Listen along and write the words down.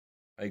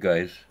Hi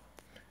guys,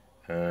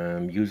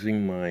 I'm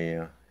using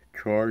my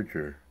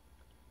charger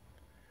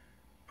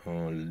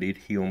on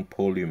lithium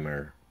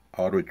polymer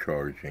auto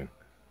charging,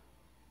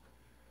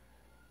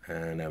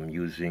 and I'm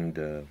using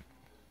the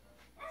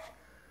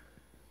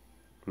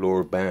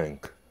lower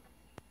bank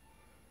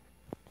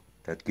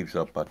that gives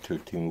up about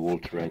 13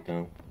 volts right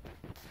now.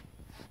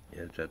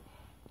 Yeah, it's at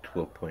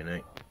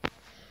 12.8,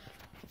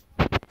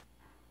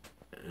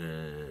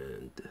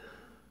 and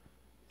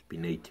it's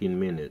been 18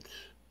 minutes.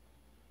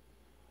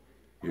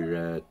 You're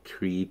at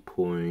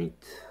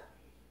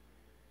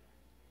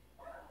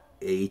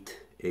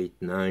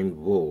 3.889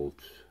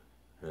 volts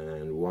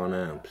and 1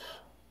 amps.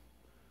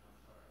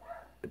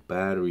 The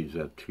battery's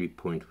at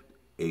 3.84.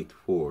 It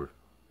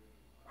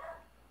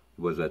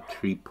was at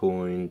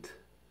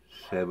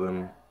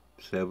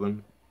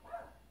 3.77,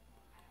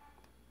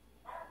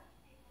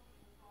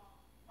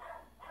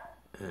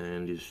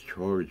 and it's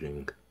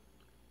charging.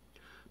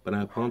 But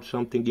I found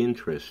something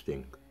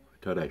interesting. I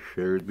thought I'd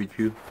share it with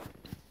you.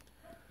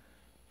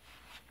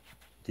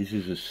 This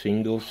is a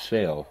single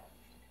cell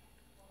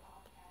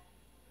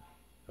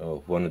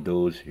of one of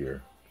those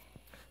here.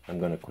 I'm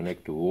going to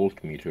connect the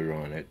voltmeter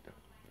on it.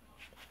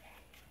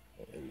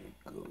 There we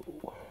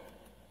go.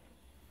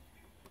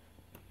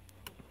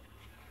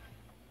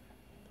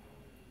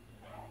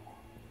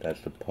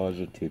 That's the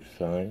positive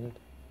side.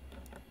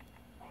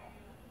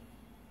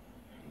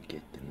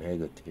 Get the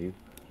negative.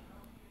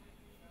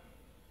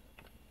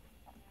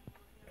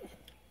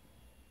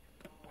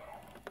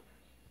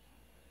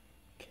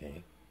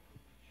 Okay.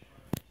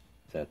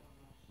 It's at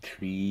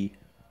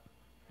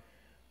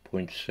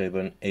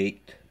 3.78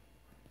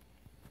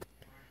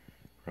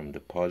 from the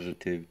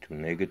positive to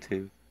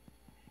negative.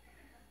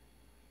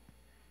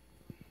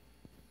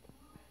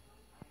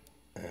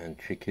 And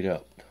check it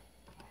out.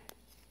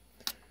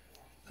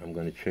 I'm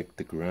going to check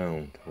the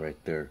ground right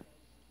there.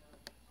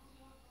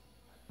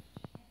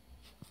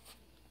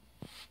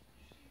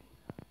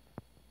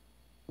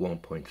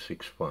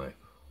 .65.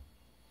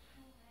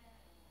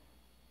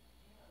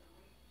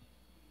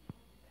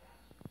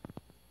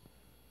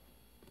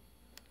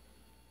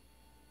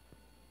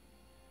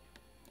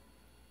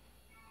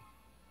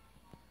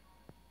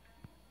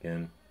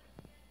 Again,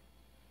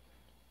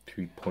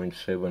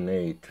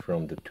 3.78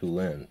 from the two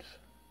ends.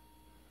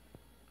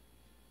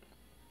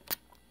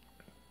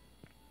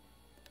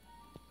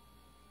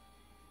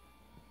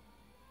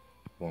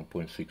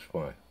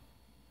 .65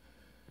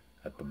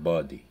 at the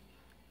body.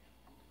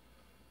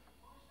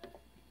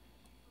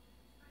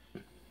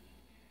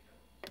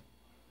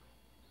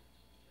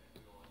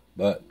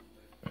 But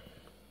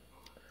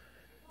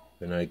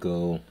when I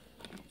go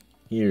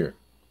here,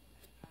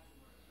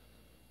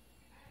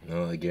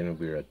 now again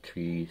we're at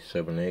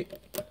 3.78.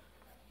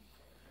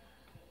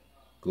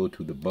 Go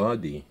to the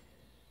body,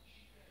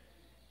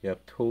 you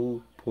have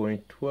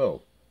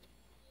 2.12.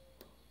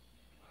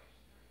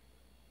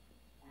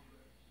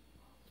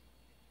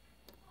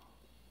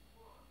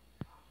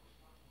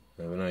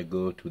 Now when I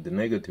go to the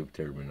negative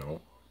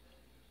terminal,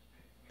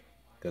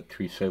 got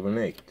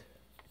 3.78.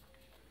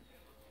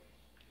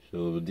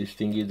 So this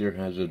thing either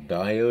has a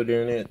diode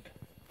in it,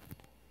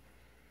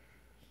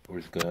 or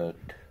it's got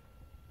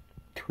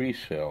 3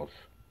 cells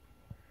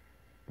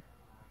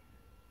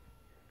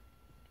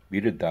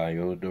with a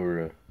diode or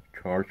a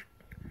charge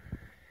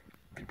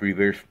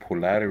reverse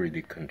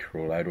polarity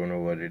control. I don't know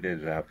what it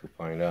is. I have to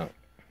find out.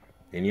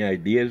 Any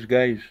ideas,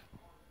 guys?